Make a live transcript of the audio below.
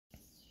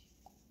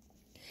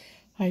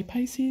Hi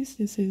Pisces,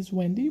 this is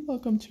Wendy.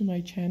 Welcome to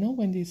my channel,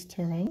 Wendys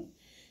Tarot.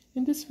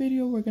 In this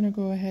video, we're going to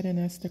go ahead and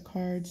ask the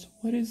cards,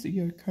 what is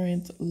your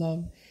current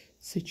love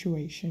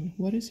situation?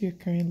 What is your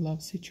current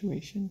love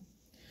situation?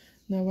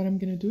 Now, what I'm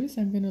going to do is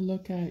I'm going to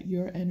look at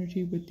your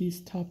energy with these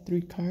top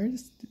three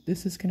cards.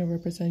 This is going to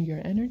represent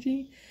your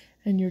energy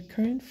and your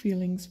current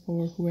feelings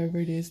for whoever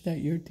it is that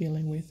you're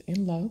dealing with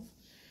in love.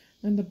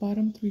 And the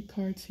bottom three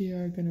cards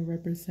here are going to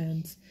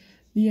represent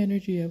the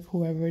energy of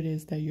whoever it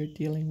is that you're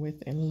dealing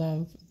with in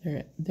love,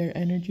 their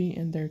energy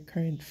and their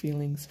current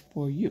feelings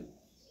for you.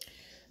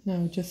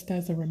 Now, just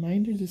as a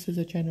reminder, this is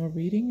a general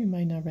reading. It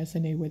might not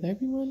resonate with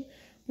everyone,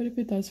 but if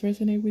it does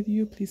resonate with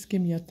you, please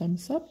give me a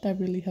thumbs up. That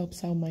really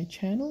helps out my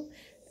channel.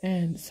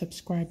 And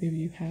subscribe if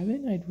you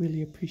haven't. I'd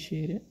really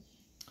appreciate it.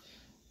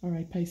 All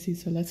right,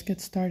 Pisces, so let's get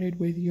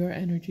started with your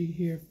energy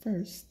here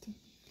first.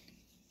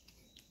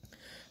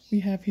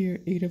 We have here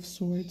Eight of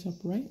Swords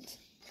upright,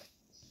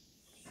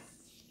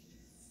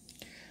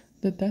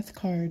 the Death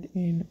card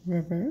in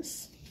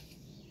reverse,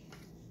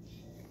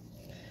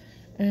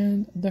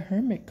 and the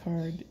Hermit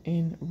card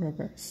in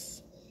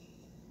reverse.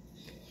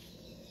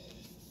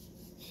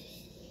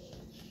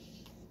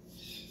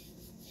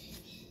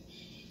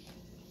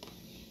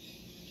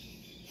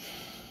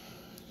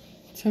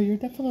 So you're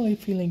definitely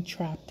feeling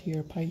trapped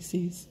here,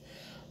 Pisces.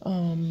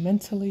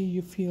 Mentally,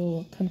 you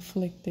feel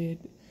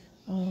conflicted.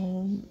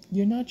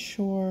 You're not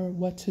sure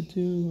what to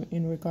do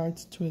in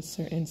regards to a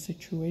certain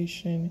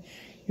situation.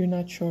 You're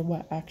not sure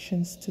what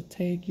actions to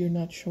take. You're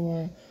not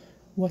sure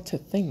what to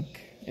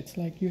think. It's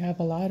like you have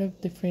a lot of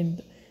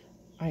different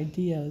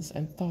ideas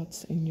and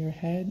thoughts in your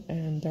head,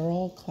 and they're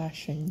all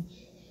clashing,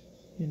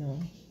 you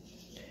know.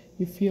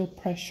 You feel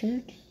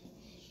pressured.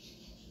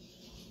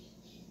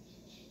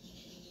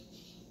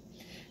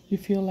 You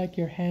feel like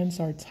your hands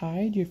are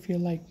tied. You feel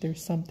like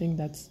there's something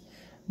that's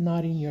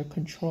not in your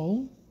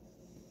control.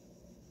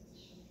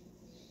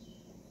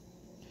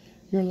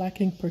 You're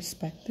lacking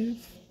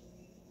perspective.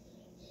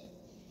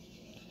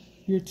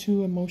 You're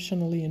too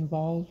emotionally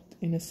involved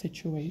in a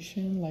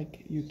situation,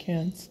 like you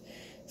can't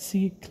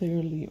see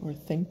clearly or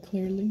think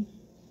clearly.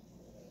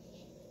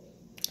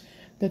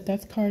 The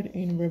Death card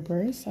in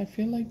reverse, I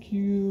feel like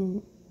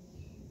you're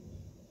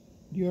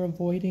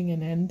avoiding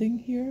an ending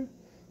here,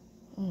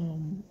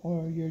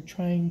 or you're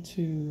trying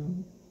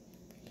to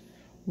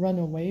run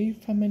away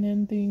from an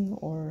ending,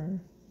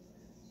 or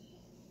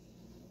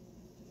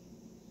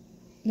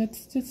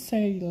let's just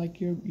say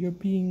like you're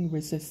being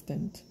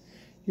resistant.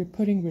 You're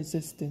putting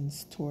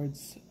resistance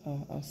towards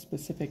a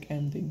specific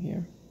ending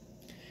here.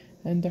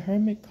 And the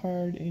Hermit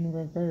card in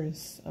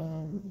reverse,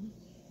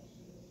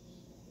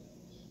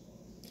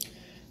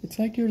 it's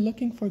like you're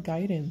looking for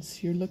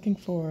guidance. You're looking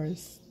for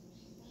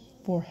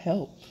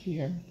help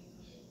here.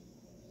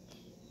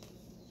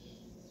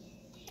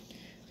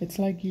 It's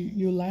like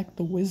you lack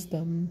the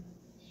wisdom.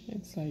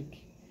 It's like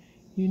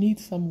you need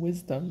some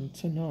wisdom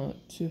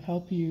to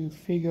help you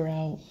figure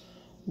out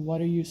what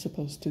are you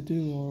supposed to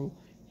do, or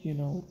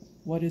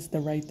what is the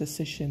right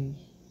decision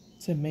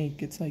to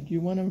make. It's like you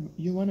want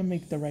to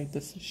make the right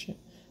decision.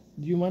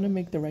 You want to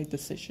make the right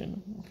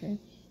decision, okay?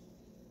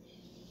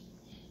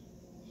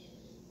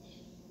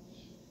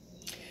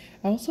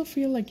 I also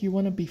feel like you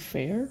want to be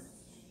fair.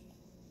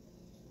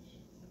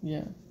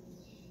 Yeah.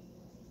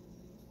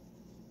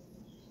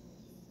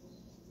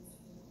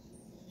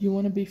 You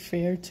want to be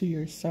fair to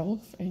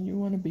yourself, and you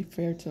want to be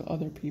fair to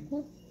other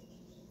people.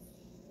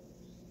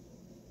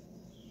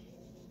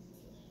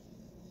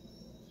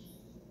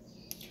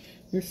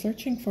 You're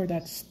searching for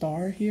that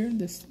star here.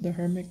 The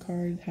Hermit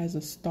card has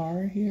a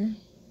star here,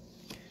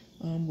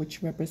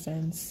 which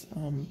represents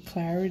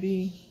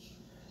clarity,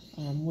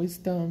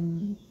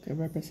 wisdom. It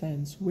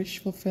represents wish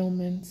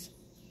fulfillment.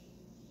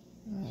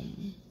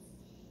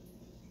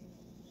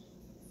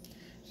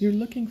 You're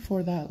looking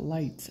for that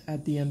light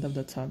at the end of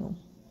the tunnel.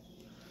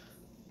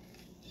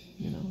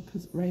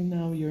 Because right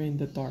now you're in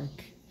the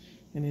dark,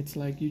 and it's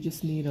like you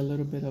just need a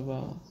little bit of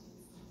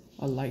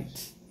a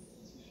light.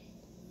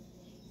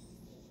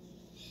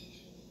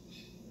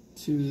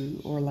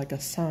 Or like a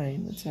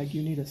sign. It's like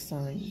you need a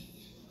sign.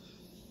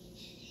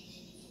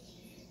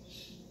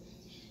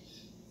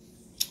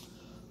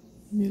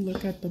 Let me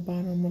look at the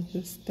bottom of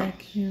this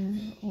deck here,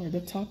 or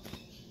the top.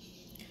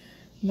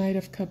 Knight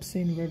of Cups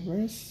in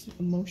reverse,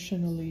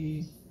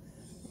 emotionally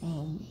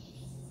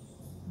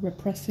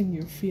repressing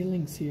your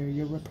feelings here.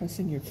 You're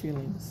repressing your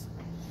feelings.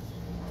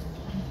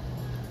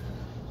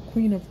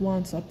 Queen of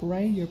Wands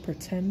upright, you're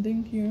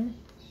pretending here.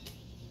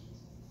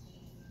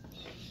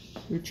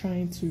 You're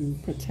trying to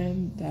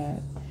pretend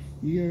that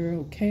you're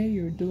okay,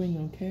 you're doing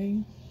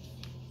okay.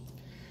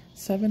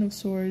 Seven of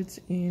Swords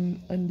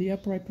in the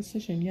upright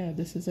position. Yeah,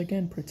 this is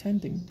again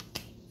pretending.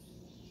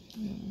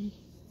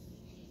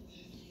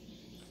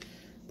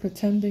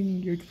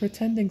 You're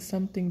pretending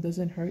something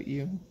doesn't hurt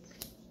you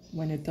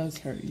when it does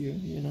hurt you,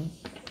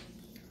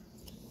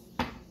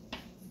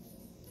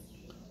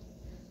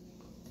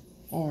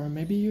 Or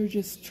maybe you're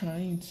just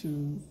trying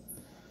to,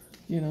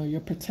 you're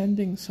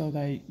pretending so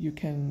that you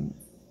can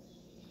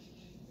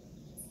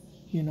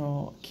you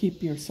know,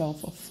 keep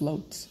yourself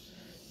afloat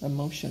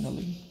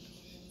emotionally.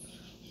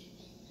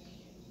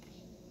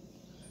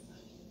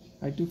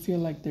 I do feel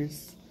like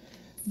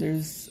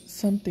there's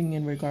something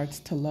in regards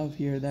to love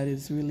here that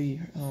is really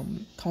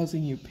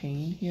causing you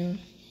pain here.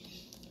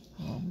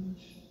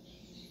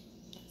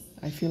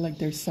 I feel like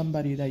there's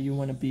somebody that you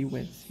want to be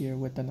with here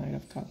with the Knight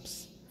of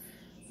Cups.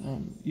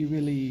 You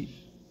really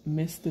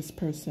miss this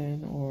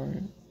person, or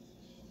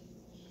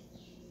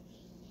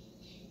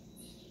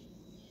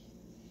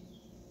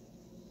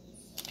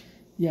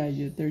yeah,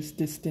 there's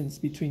distance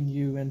between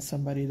you and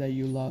somebody that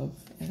you love,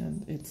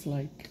 and it's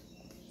like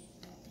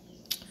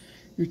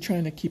you're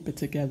trying to keep it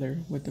together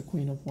with the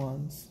Queen of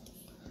Wands.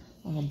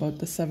 But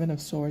the Seven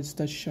of Swords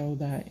does show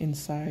that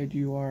inside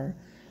you are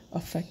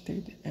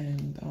affected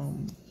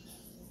and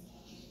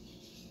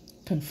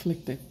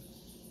conflicted.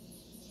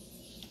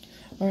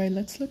 All right,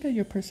 let's look at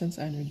your person's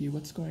energy.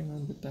 What's going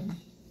on with them?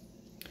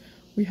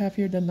 We have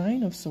here the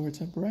Nine of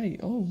Swords upright.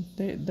 Oh,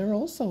 they're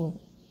also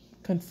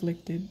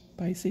conflicted,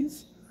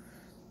 Pisces.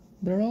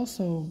 They're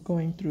also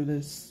going through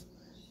this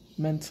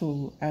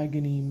mental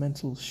agony,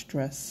 mental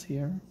stress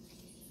here.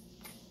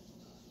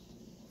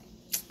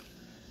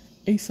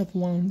 Ace of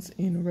Wands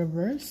in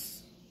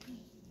reverse.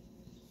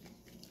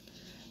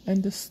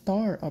 And the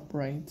Star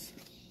upright.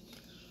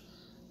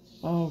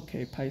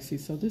 Okay,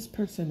 Pisces. So this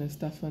person is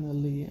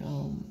definitely...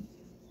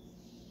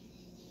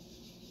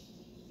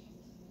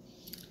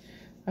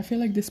 I feel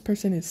like this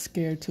person is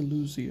scared to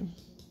lose you.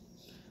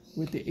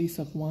 With the Ace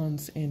of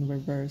Wands in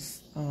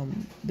reverse,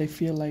 they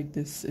feel like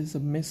this is a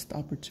missed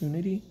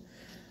opportunity.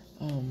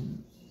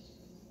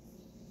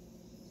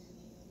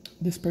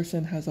 This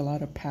person has a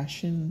lot of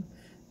passion.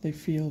 They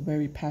feel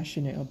very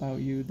passionate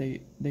about you.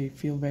 They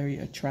feel very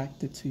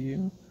attracted to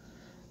you.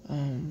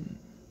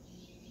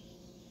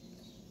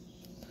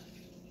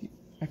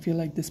 I feel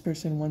like this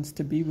person wants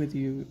to be with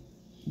you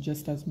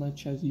just as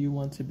much as you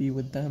want to be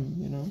with them,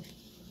 you know?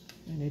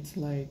 And it's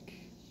like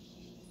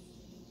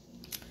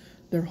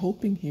they're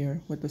hoping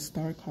here with the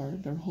Star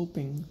card, they're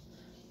hoping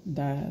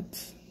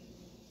that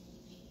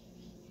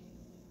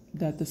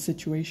the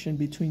situation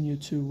between you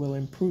two will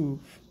improve.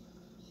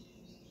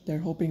 They're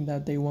hoping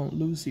that they won't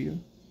lose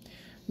you.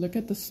 Look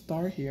at the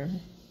Star here.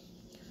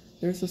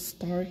 There's a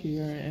Star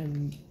here,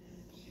 and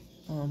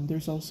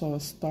there's also a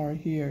Star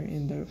here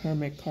in the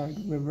Hermit card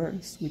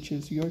reverse, which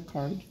is your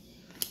card.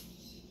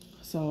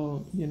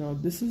 So, you know,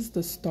 this is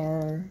the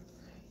Star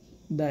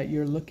that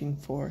you're looking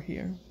for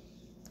here.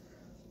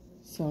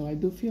 So I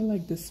do feel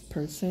like this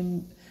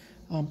person,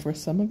 for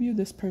some of you,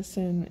 this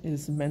person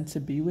is meant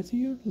to be with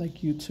you.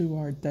 Like you two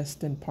are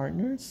destined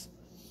partners.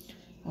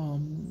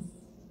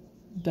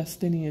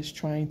 Destiny is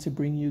trying to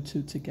bring you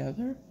two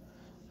together.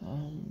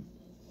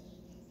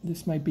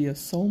 This might be a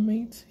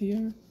soulmate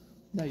here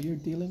that you're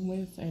dealing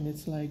with, and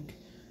it's like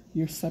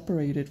you're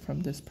separated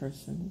from this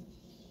person.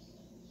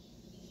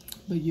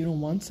 But you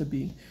don't want to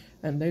be,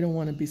 and they don't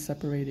want to be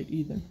separated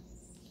either.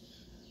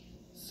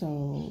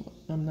 So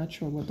I'm not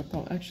sure what the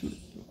problem. Actually,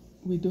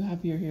 we do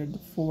have here the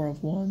Four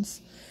of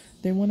Wands.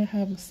 They want to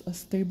have a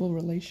stable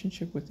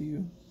relationship with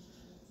you.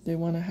 They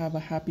want to have a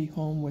happy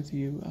home with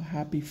you, a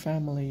happy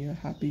family, a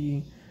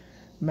happy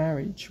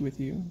marriage with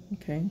you.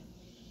 Okay.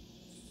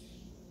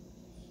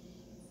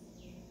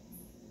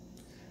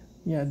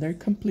 Yeah, they're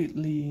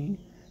completely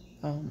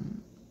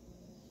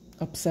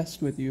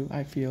obsessed with you,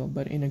 I feel,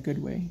 but in a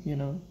good way, you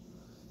know.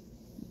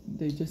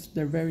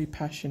 They're very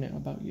passionate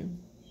about you.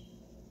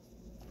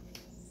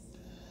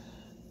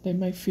 They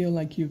might feel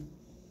like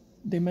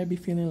they might be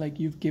feeling like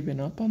you've given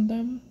up on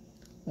them,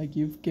 like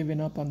you've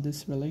given up on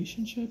this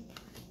relationship.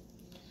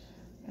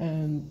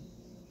 And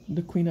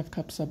the Queen of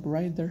Cups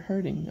upright, they're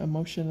hurting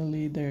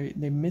emotionally.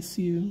 They miss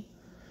you.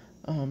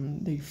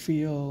 They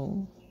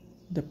feel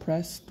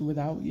depressed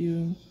without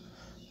you.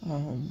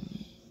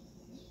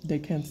 They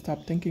can't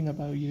stop thinking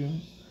about you.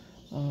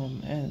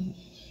 And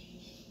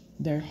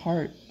their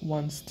heart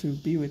wants to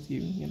be with you,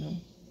 you know.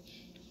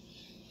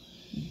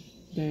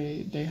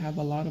 They have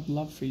a lot of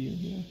love for you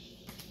here.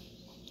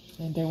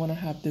 And they want to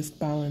have this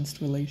balanced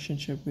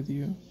relationship with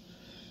you.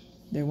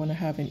 They want to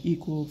have an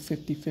equal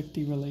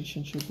 50-50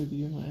 relationship with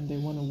you, and they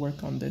want to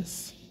work on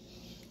this.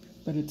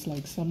 But it's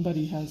like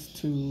somebody has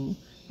to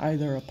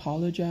either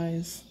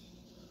apologize.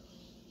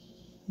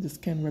 This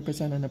can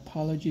represent an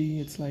apology.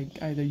 It's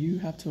like either you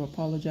have to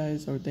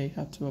apologize or they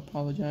have to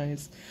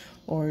apologize,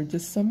 or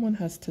just someone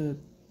has to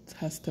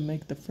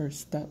make the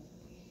first step.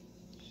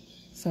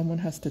 Someone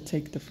has to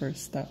take the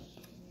first step.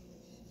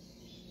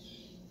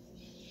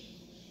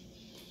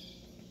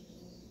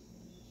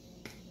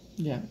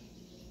 Yeah.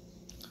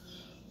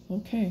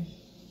 Okay.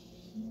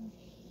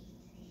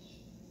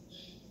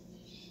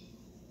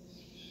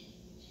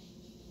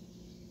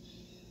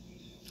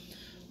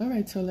 All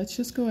right, so let's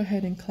just go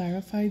ahead and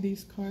clarify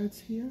these cards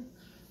here.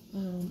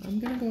 I'm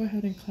going to go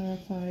ahead and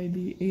clarify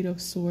the Eight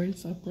of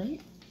Swords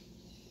upright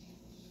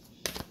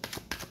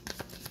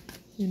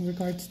in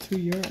regards to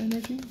your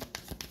energy.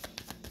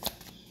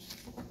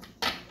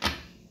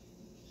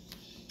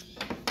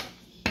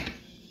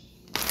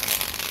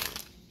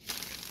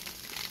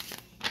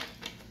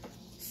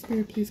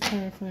 Spirit, please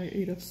clarify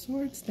Eight of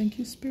Swords. Thank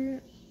you,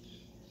 Spirit.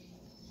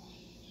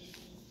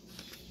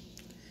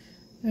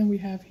 And we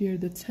have here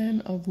the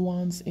Ten of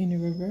Wands in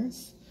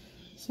reverse.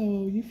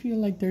 So you feel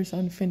like there's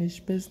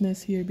unfinished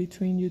business here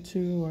between you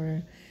two,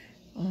 or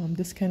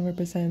this can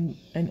represent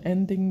an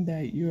ending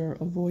that you're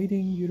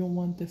avoiding. You don't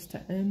want this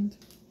to end.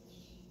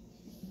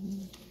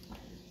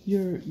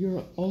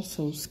 You're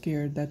also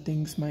scared that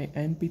things might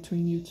end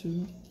between you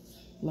two,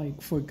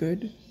 like for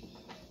good.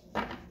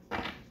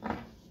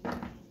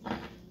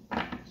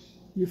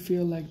 You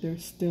feel like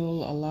there's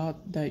still a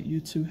lot that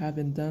you two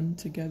haven't done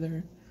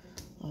together.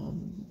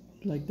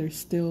 Like there's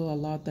still a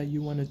lot that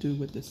you want to do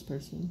with this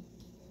person.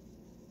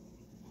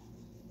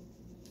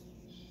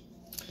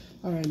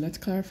 All right, let's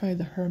clarify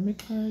the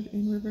Hermit card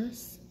in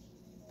reverse.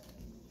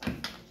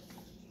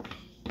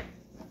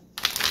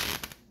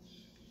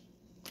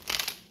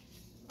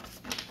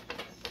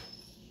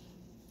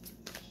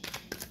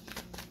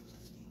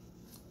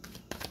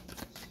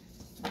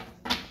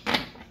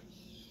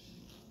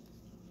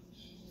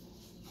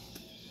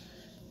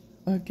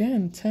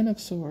 Again, Ten of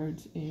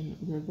Swords in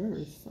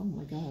reverse. Oh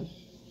my God.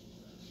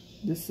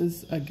 This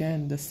is,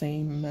 again, the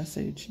same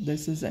message.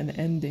 This is an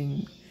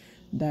ending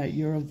that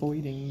you're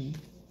avoiding.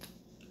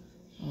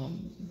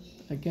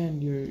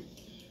 Again,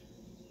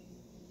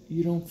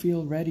 you don't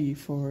feel ready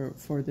for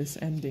this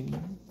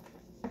ending.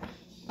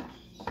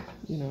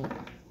 You know,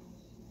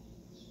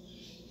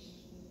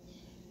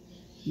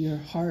 your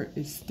heart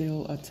is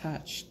still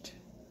attached.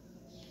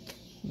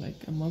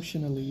 Like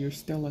emotionally, you're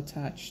still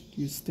attached.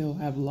 You still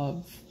have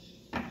love.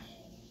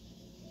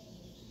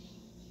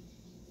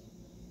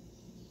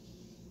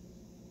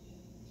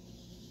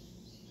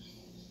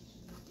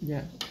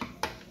 Yeah.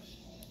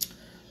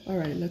 All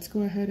right, let's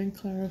go ahead and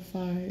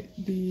clarify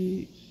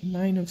the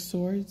Nine of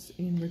Swords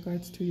in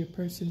regards to your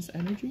person's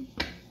energy.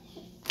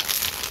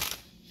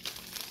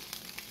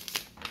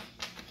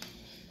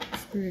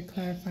 Spirit,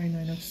 clarify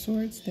Nine of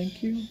Swords.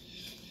 Thank you.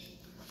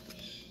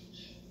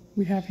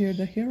 We have here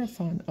the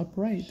Hierophant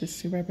upright.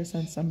 This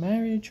represents a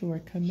marriage or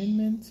a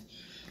commitment.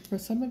 For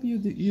some of you,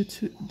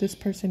 this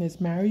person is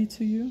married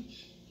to you.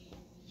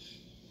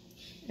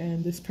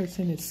 And this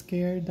person is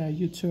scared that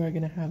you two are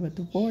going to have a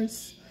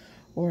divorce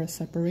or a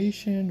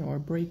separation or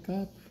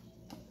breakup.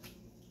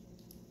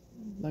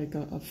 Like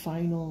a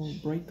final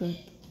breakup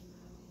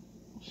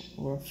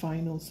or a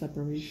final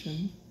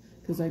separation.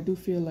 Because I do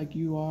feel like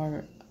you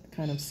are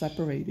kind of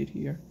separated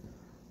here.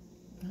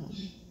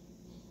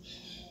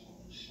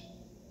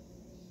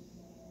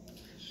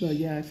 But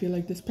yeah, I feel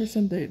like this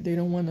person, they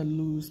don't want to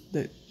lose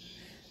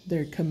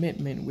their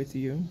commitment with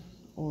you,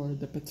 or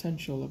the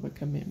potential of a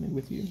commitment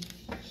with you.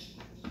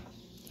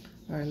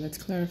 All right, let's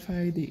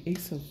clarify the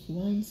Ace of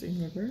Wands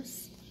in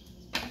reverse.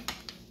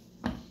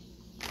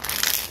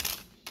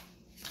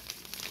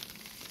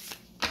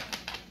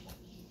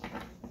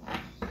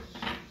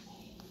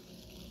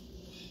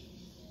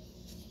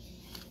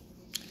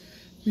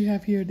 We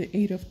have here the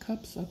Eight of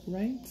Cups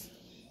upright.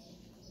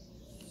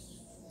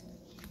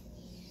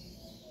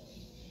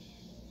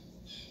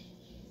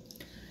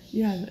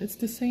 Yeah, it's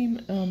the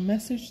same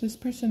message. This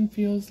person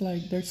feels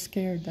like they're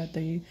scared that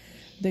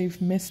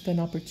they've missed an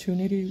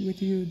opportunity with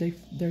you.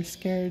 They're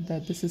scared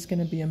that this is going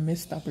to be a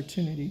missed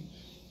opportunity.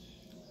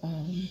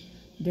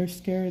 They're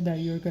scared that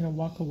you're going to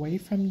walk away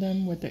from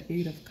them with the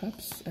Eight of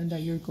Cups and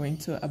that you're going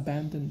to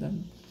abandon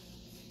them.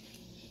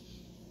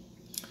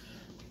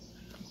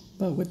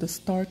 But with the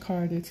Star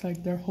card, it's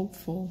like they're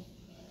hopeful.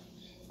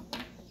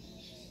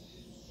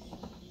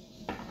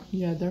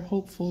 Yeah, they're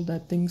hopeful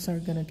that things are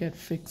going to get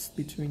fixed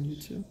between you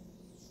two.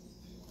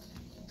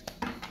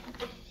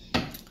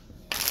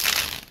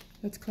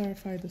 Let's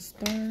clarify the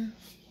Star.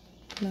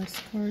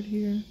 Last card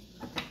here.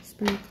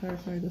 Spirit,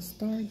 clarify the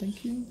Star.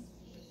 Thank you.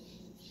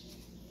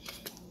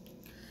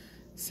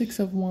 Six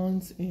of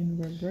Wands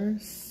in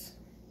reverse.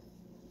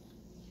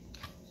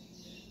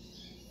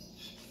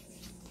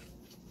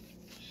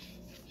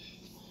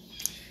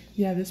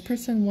 Yeah, this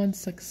person wants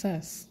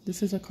success.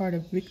 This is a card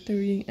of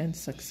victory and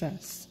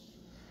success.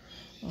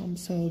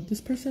 So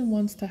this person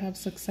wants to have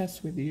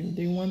success with you.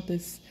 They want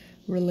this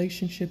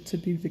relationship to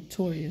be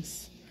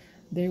victorious.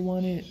 They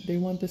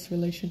want this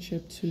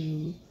relationship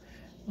to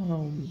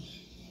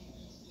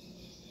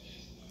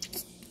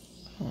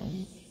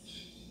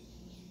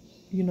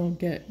you know,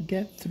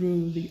 get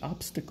through the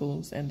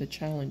obstacles and the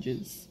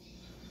challenges.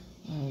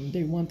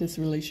 They want this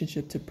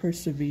relationship to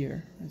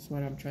persevere, is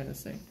what I'm trying to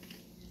say.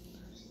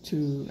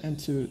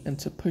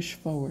 To push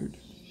forward.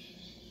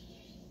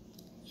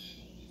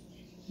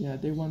 Yeah,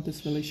 they want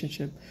this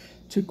relationship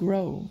to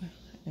grow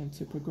and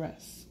to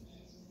progress.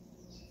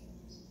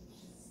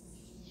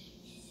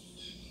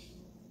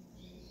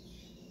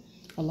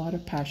 A lot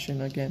of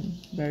passion, again,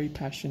 very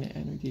passionate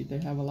energy. They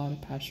have a lot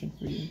of passion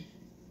for you.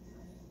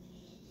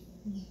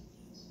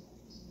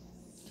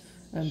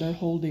 And they're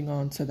holding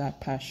on to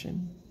that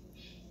passion.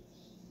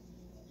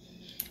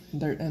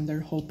 And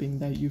they're hoping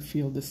that you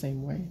feel the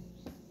same way.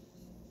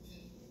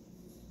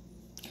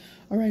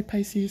 All right,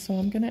 Pisces, so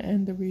I'm going to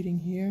end the reading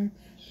here.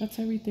 That's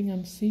everything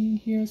I'm seeing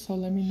here, so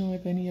let me know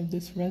if any of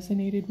this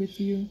resonated with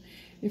you.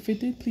 If it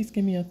did, please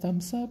give me a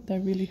thumbs up.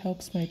 That really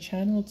helps my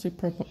channel to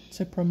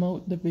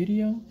promote the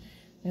video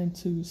and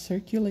to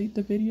circulate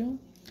the video.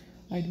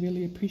 I'd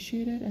really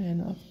appreciate it.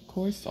 And of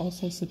course,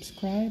 also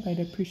subscribe. I'd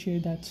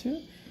appreciate that too.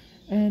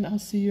 And I'll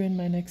see you in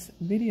my next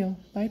video.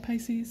 Bye,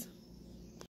 Pisces.